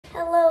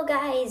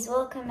guys,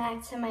 welcome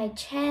back to my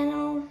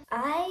channel.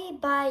 I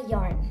buy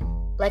yarn,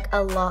 like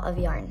a lot of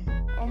yarn,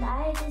 and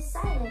I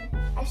decided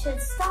I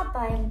should stop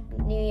buying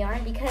new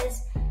yarn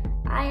because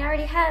I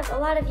already have a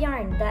lot of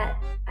yarn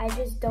that I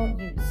just don't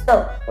use.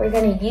 So we're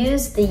gonna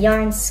use the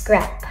yarn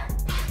scrap.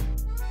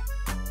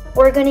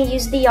 We're gonna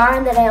use the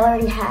yarn that I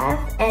already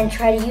have and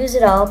try to use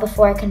it all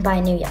before I can buy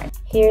new yarn.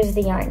 Here's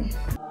the yarn.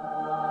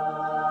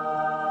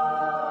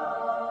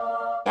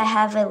 I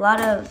have a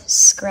lot of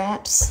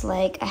scraps,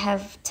 like I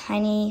have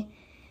tiny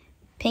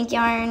pink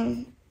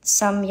yarn,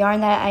 some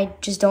yarn that I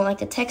just don't like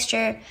the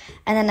texture,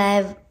 and then I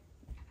have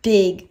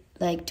big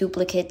like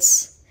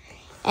duplicates.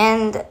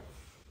 And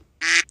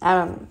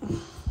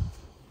I'm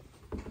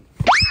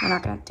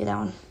not gonna do that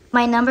one.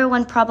 My number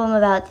one problem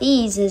about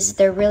these is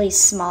they're really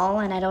small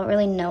and I don't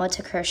really know what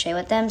to crochet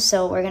with them,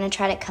 so we're gonna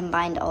try to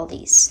combine all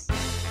these.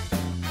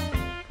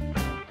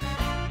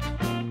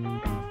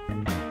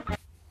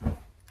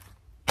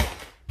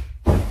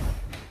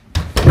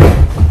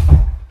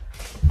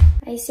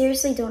 I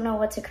seriously don't know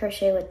what to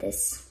crochet with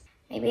this.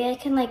 Maybe I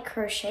can like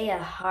crochet a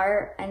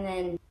heart and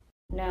then,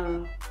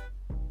 no.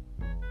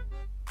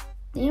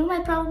 You know, my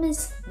problem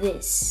is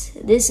this.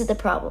 This is the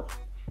problem.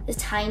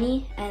 It's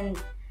tiny and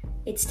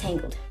it's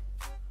tangled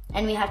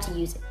and we have to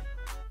use it.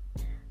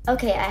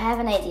 Okay, I have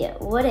an idea.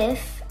 What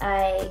if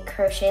I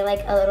crochet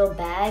like a little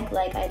bag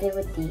like I did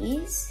with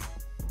these?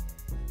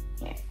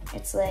 Here,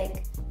 it's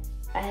like,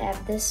 I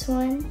have this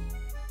one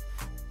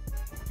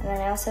and then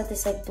I also have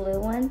this like blue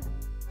one.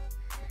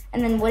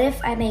 And then what if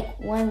I make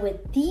one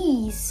with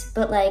these,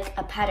 but like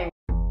a pattern?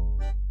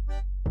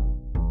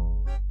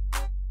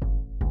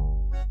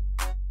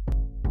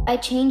 I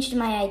changed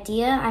my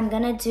idea. I'm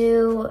gonna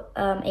do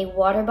a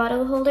water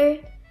bottle holder.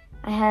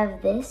 I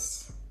have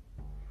this.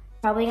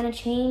 Probably gonna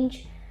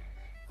change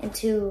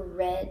into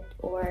red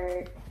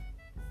or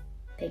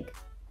pink.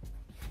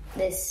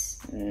 This,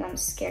 I'm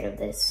scared of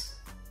this.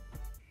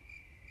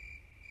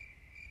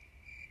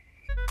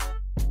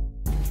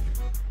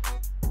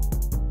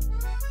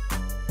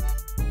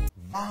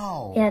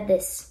 Wow. Yeah,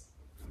 this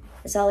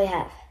is all we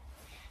have.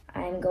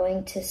 I'm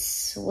going to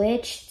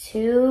switch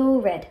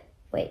to red.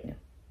 Wait, no.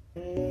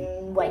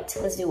 White.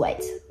 Let's do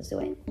white. Let's do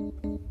white.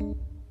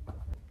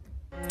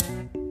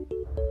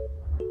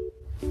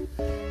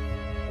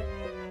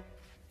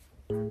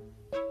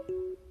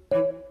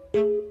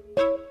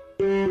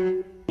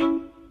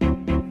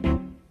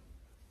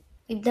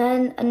 We've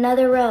done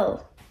another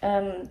row.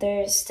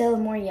 There's still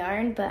more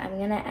yarn, but I'm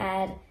gonna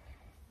add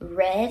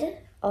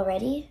red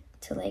already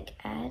to like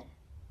add.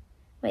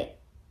 Wait.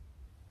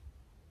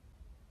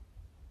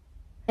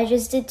 I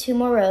just did 2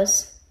 more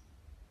rows.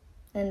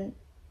 And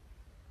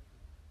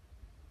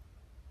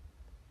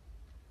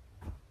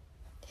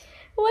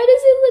why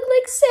does it look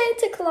like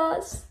Santa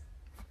Claus?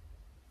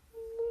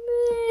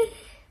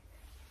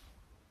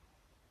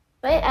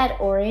 If I add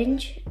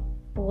orange,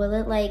 will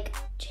it like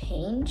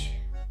change?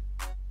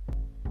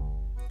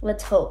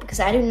 Let's hope, because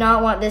I do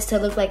not want this to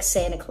look like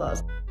Santa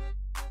Claus.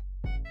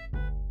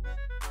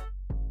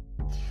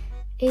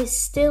 It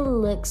still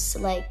looks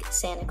like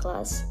Santa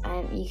Claus.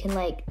 You can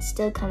like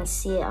still kind of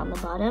see it on the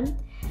bottom,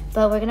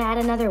 but we're gonna add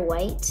another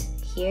white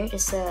here,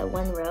 just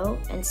one row,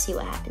 and see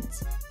what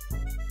happens.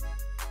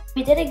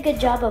 We did a good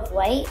job of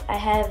white. I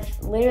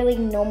have literally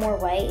no more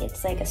white.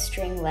 It's like a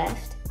string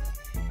left.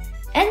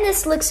 And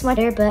this looks much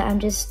better, but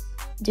I'm just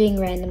doing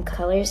random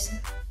colors.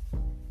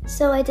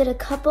 So I did a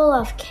couple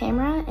off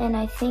camera, and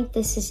I think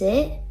this is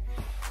it.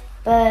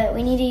 But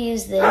we need to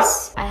use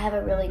this. I have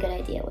a really good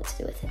idea what to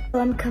do with it.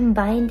 So I'm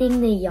combining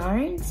the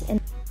yarns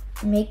and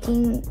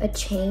making a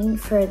chain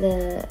for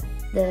the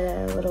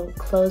little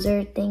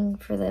closer thing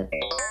for the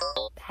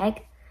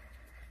bag.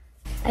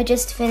 I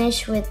just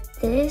finished with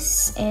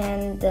this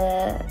and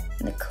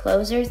the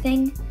closer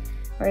thing.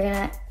 We're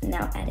gonna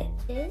now edit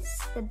this,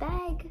 the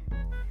bag,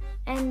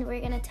 and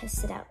we're gonna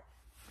test it out.